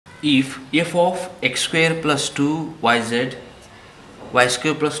if f of x square plus 2 yz y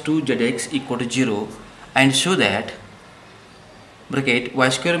square plus 2 zx equal to 0, and show that bracket y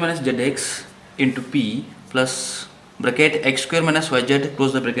square minus zx into p plus bracket x square minus yz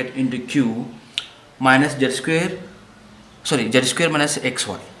close the bracket into q minus z square minus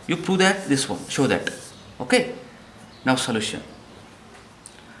xy. You prove that this one, show that. Okay, now solution.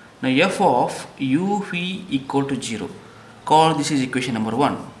 Now f of u v equal to 0, call this is equation number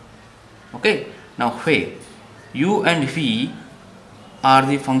 1. Okay, now where u and v are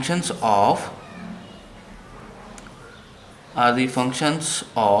the functions of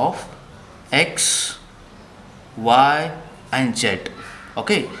x, y and z.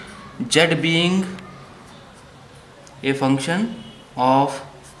 Okay, z being a function of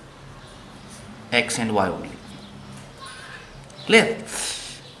x and y only. Clear?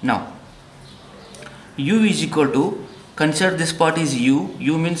 Now u is equal to, consider this part is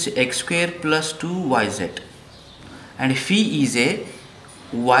u means x square plus 2yz, and phi is a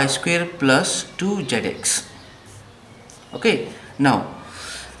y square plus 2zx. Okay, now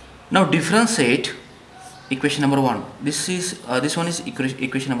differentiate equation number 1. This one is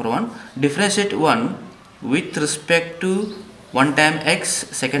equation number 1. Differentiate 1 with respect to one time x,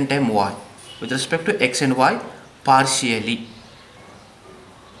 second time y, with respect to x and y partially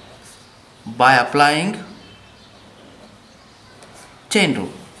by applying chain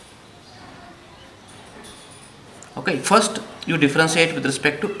rule. Okay, first you differentiate with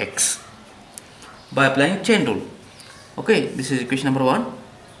respect to x by applying chain rule. Okay, this is equation number 1.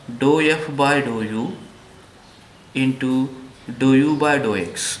 Dou f by dou u into dou u by dou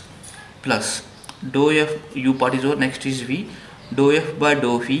x plus dou f, u part is over, next is v, dou f by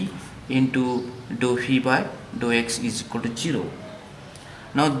dou phi into dou phi by dou x is equal to 0.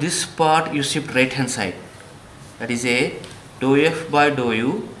 Now this part you shift right hand side, that is a dou f by dou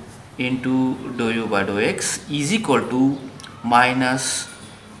u into dou u by dou x is equal to minus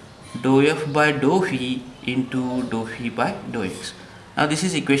dou f by dou phi into dou phi by dou x. Now this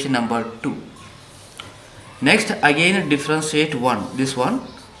is equation number 2. Next again differentiate this one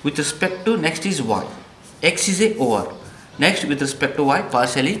with respect to, next is y, x is a over, next with respect to y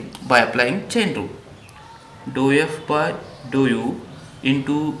partially by applying chain rule. Dou f by dou u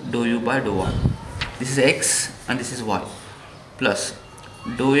into dou u by dou y, this is x and this is y, plus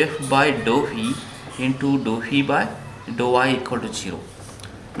dou f by dou phi into dou phi by dou y equal to 0.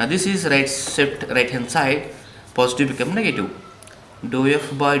 Now this is shift right hand side, positive become negative. Dou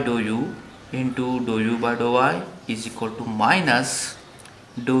f by dou u into dou u by dou y is equal to minus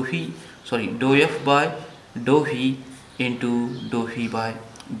dou f by dou phi into dou phi by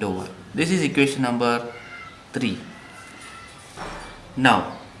dou y. This is equation number 3.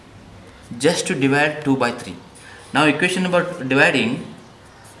 Now just to divide 2 by 3. Now equation number dividing,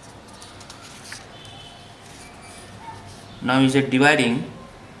 now is it dividing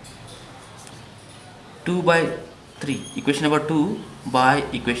 2 by 3, equation number 2 by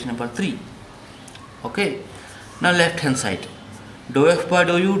equation number 3. Okay, now left hand side, dou f by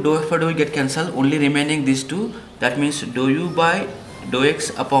dou u get cancelled, only remaining these two, that means dou u by dou x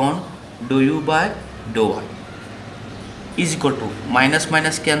upon dou u by dou y is equal to minus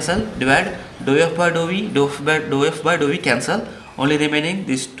cancel, divide dou f by dou v, dou f by dou v cancel, only remaining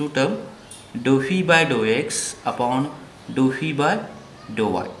these two term, dou phi by dou x upon dou phi by dou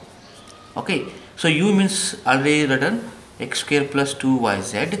y. Okay, so u means already written x square plus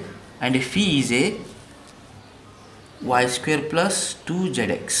 2yz, and phi is a y square plus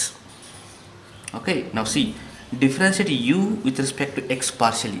 2zx. Okay, now see, differentiate u with respect to x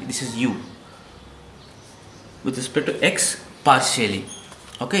partially. This is u with respect to x partially.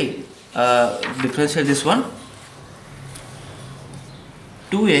 Okay, differentiate this one.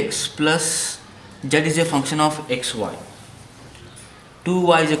 2x plus z is a function of xy,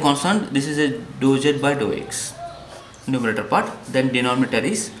 2y is a constant, this is a dou z by dou x, numerator part. Then denominator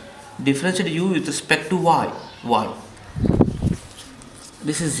is differentiate u with respect to y,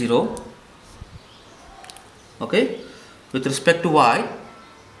 this is 0. Okay, with respect to y,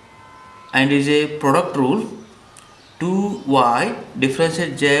 and is a product rule, 2y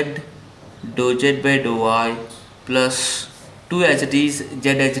differentiate z dou z by dou y plus 2 as it is, z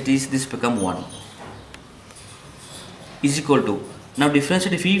as it is, this become 1 is equal to, now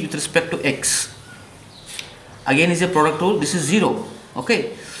differentiate phi with respect to x, again is a product rule, this is 0.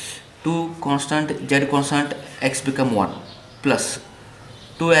 Okay, 2 constant, z constant, x become 1 plus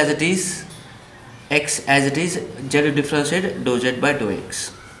 2 as it is, x as it is, z differentiate dou z by dou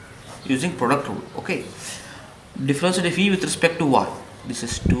x using product rule. Okay, differentiate phi with respect to y, this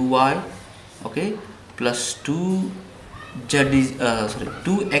is 2y, okay, plus 2 z is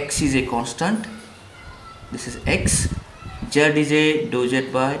 2x is a constant, this is x, z is a dou z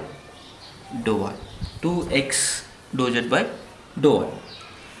by dou y, 2x dou z by dou y.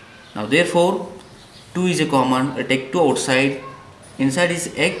 Now therefore 2 is a common, I take 2 outside, inside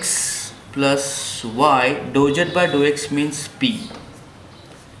is x plus y, dou z by dou x means p,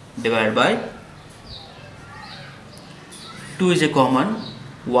 divided by 2 is a common,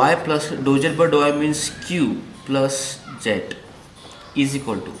 y plus dou z by dou y means q plus z is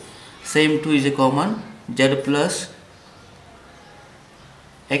equal to, same 2 is a common, z plus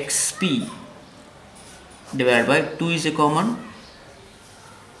xp divided by 2 is a common,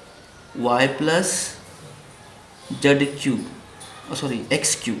 y plus zq,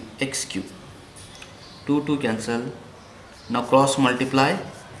 xq, 2 cancel. Now cross multiply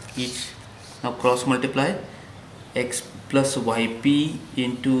each, now cross multiply x plus yp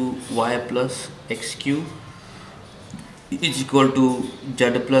into y plus xq is equal to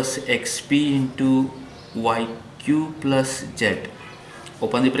z plus xp into yq plus z.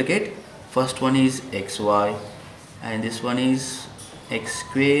 Open the bracket, first one is xy and this one is x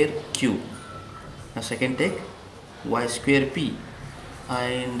square q. Now second take y square p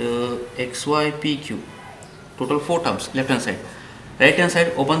and xy pq, total 4 terms. Left hand side, right hand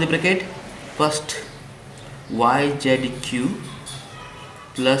side, open the bracket, first yzq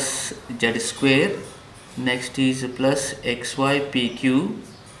plus z square, next is plus xypq,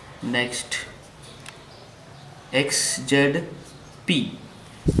 next xzp.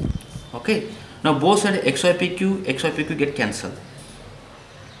 Okay, now both sides xypq get cancelled.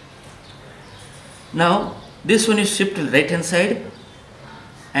 Now this one is shift right hand side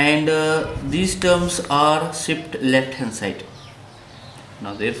and these terms are shift left hand side.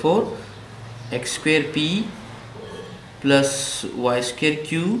 Now therefore x square p plus y square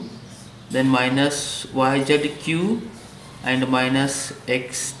q, then minus yzq and minus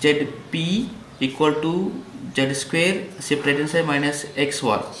xzp equal to z square, shift right hand side, minus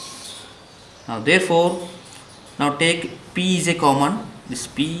xy. Now therefore now take p is a common, this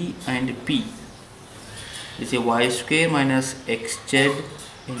p and p is a y square minus xz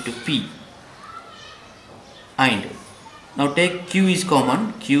into p, and now take q is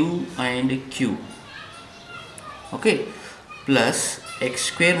common, q and q, okay, plus x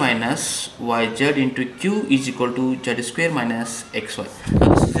square minus yz into q is equal to z square minus xy.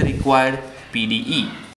 Now this is the required PDE.